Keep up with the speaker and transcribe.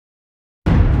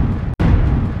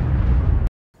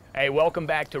Hey, welcome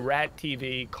back to Rat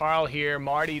TV. Carl here,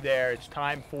 Marty there. It's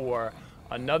time for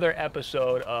another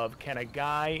episode of Can a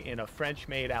Guy in a French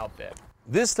Maid Outfit?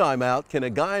 This time out, can a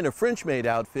guy in a French maid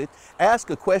outfit ask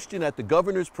a question at the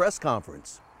governor's press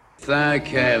conference? Thank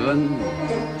heaven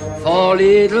for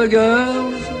little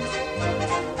girls.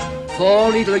 For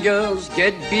little girls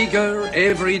get bigger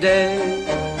every day.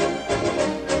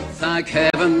 Thank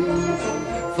heaven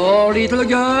for little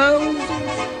girls.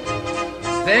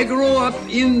 They grow up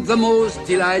in the most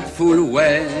delightful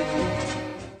way.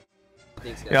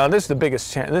 You know, this is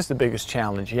the biggest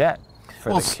challenge yet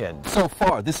for the kid. So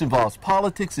far, this involves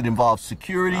politics. It involves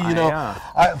security. You know,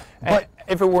 but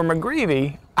if it were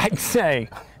McGreevy, I'd say.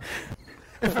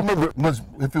 If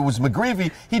it was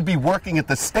McGreevy, he'd be working at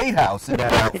the State House in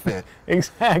that outfit.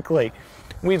 Exactly.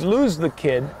 We'd lose the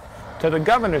kid to the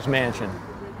governor's mansion.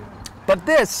 But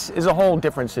this is a whole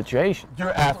different situation.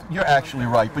 You're actually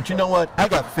right, but you know what? I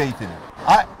got faith in him.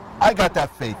 I got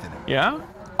that faith in him. Yeah?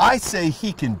 I say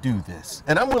he can do this,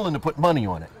 and I'm willing to put money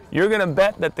on it. You're going to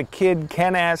bet that the kid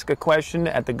can ask a question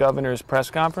at the governor's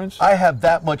press conference? I have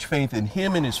that much faith in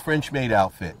him and his French maid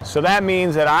outfit. So that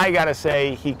means that I got to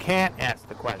say he can't ask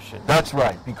the question. That's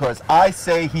right, because I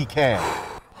say he can.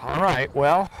 All right,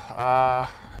 well,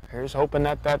 here's hoping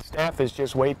that staff is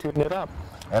just way tuning it up.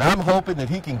 And I'm hoping that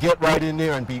he can get right in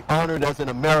there and be honored as an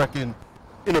American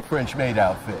in a French maid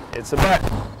outfit. It's a bet.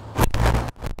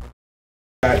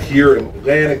 Here in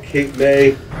Atlantic, Cape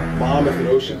May, Monmouth, and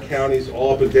Ocean counties,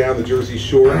 all up and down the Jersey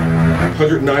Shore,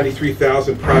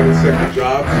 193,000 private sector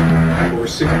jobs, over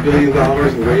 $6 billion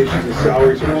in wages and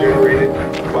salaries are generated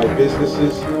by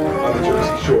businesses on the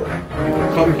Jersey Shore. People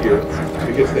come here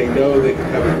because they know they can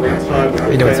have a great time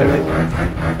with their family,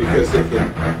 because they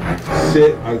can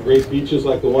sit on great beaches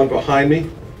like the one behind me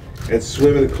and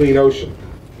swim in the clean ocean.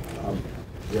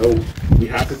 You know, we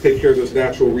have to take care of those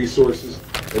natural resources,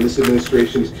 and this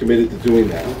administration is committed to doing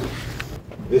that.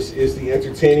 This is the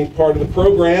entertaining part of the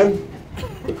program.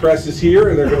 The press is here,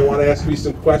 and they're going to want to ask me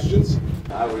some questions.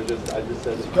 I just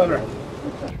said it. Governor.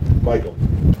 Michael.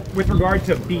 With regard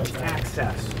to beach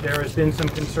access, there has been some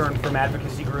concern from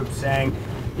advocacy groups saying,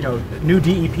 you know, new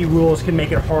DEP rules can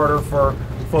make it harder for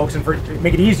folks and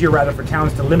make it easier rather for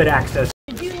towns to limit access.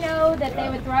 Did you know that they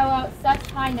would throw out such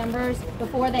high numbers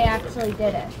before they actually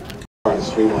did it? Trying to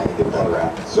streamline and get better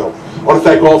at it. So I want to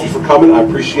thank all of you for coming. I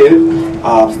appreciate it. And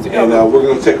we're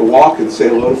going to take a walk and say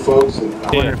hello to folks. And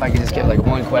I wonder if I could just get like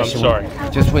one question. I'm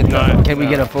sorry. Just with, can we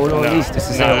get a photo at least just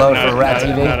to say hello for Rat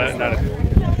TV?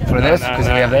 For this? Because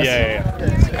we have this?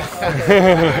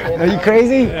 Yeah. Are you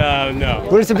crazy? No.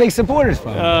 Where's the big supporters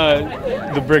from?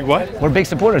 The brig what? We're big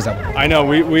supporters of them. I know,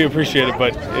 we appreciate it,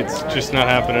 but it's just not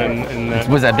happening.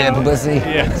 Was that bad publicity?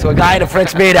 Yeah. So a guy in a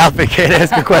French maid outfit can't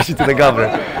ask a question to the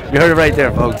governor. You heard it right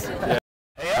there, folks.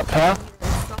 Hey up, huh?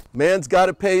 Man's got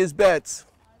to pay his bets.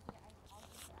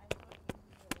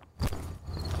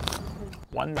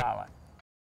 $1.